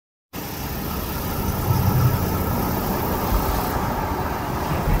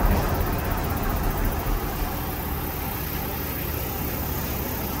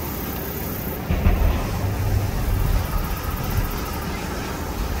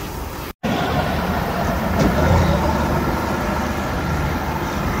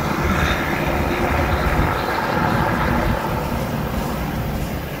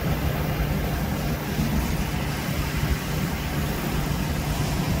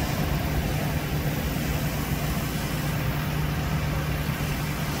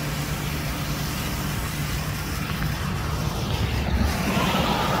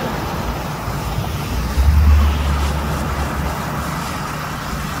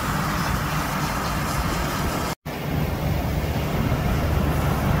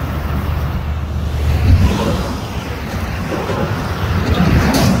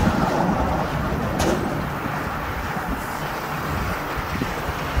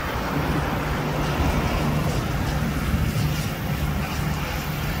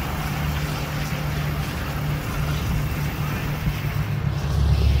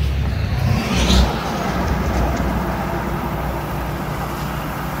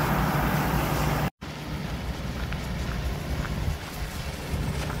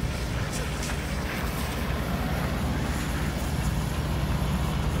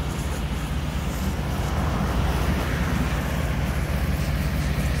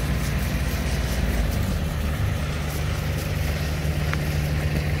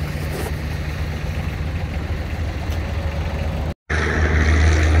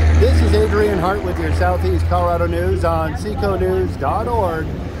with your Southeast Colorado news on seconews.org,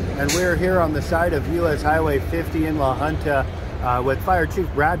 and we're here on the side of US Highway 50 in La Junta with Fire Chief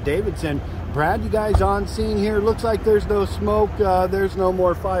Brad Davidson. Brad, you guys on scene here? Looks like there's no smoke, there's no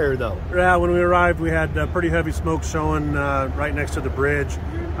more fire though. Yeah, when we arrived we had pretty heavy smoke showing right next to the bridge.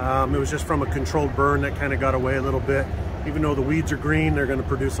 It was just from a controlled burn that kind of got away a little bit. Even though the weeds are green, they're going to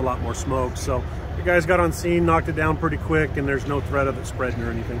produce a lot more smoke. So the guys got on scene, knocked it down pretty quick, and there's no threat of it spreading or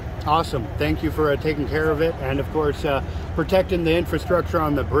anything. Awesome. Thank you for taking care of it, and of course protecting the infrastructure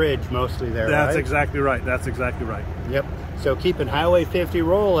on the bridge mostly there. That's right? Exactly right. That's exactly right. Yep. So keeping Highway 50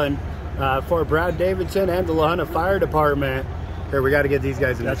 rolling for Brad Davidson and the La Junta Fire Department. Here, we got to get these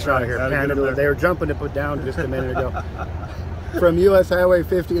guys in the shot here. They were jumping to put down just a minute ago. From US Highway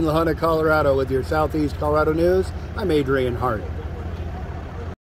 50 in La Junta, Colorado, with your Southeast Colorado news, I'm Adrian Hart.